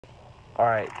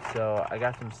Alright, so I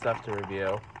got some stuff to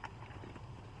review.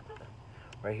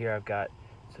 Right here I've got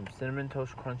some Cinnamon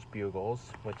Toast Crunch Bugles,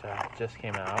 which just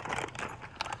came out.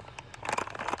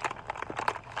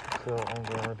 So I'm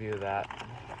going to review that.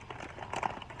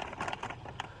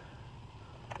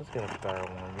 Let's get a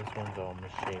better one. This one's all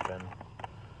misshapen.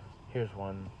 Here's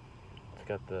one. It's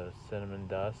got the cinnamon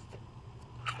dust.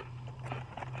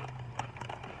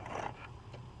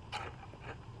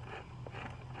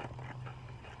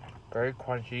 Very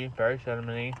crunchy, very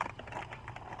cinnamony.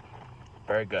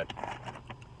 Very good.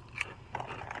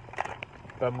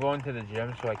 But I'm going to the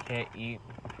gym, so I can't eat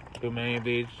too many of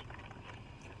these.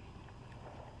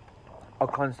 I'll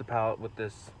cleanse the palate with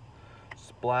this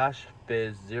Splash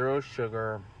Fizz Zero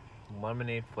Sugar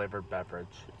Lemonade flavored beverage.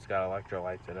 It's got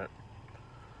electrolytes in it.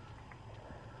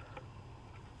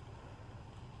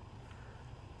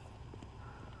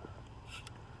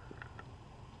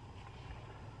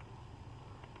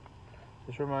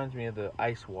 This reminds me of the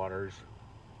ice waters.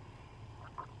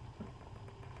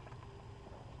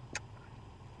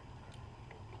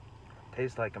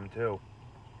 Tastes like them too.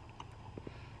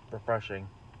 Refreshing.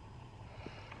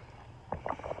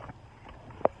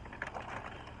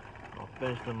 I'll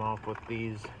finish them off with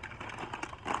these.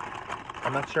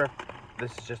 I'm not sure if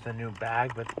this is just a new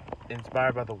bag, but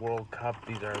inspired by the World Cup,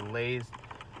 these are Lay's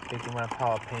Bacon Wrap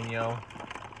Jalapeno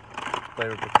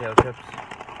flavored potato chips.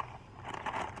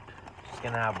 Just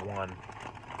gonna have one.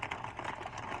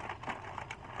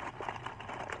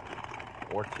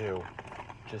 Or two.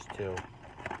 Just two.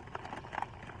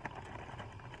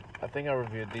 I think I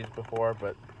reviewed these before,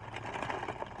 but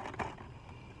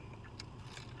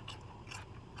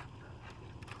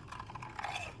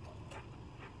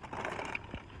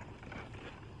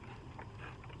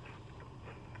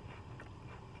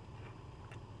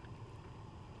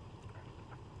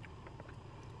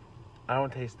I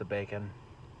don't taste the bacon.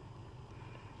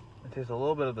 I taste a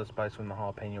little bit of the spice from the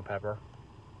jalapeno pepper.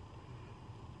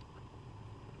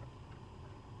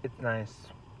 It's nice.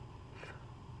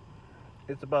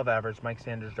 It's above average. Mike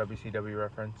Sanders WCW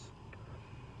reference.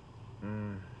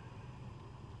 I'm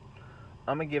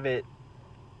gonna give it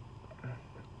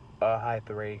a high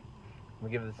 3. I'm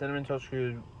gonna give the Cinnamon Toast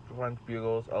Crunch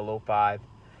Bugles a low 5.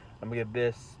 I'm gonna give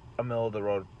this a middle of the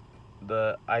road.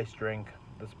 The ice drink,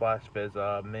 the Splash Fizz,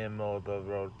 middle of the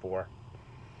road 4.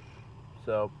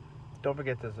 So don't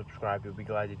forget to subscribe. You'll be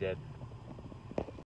glad you did.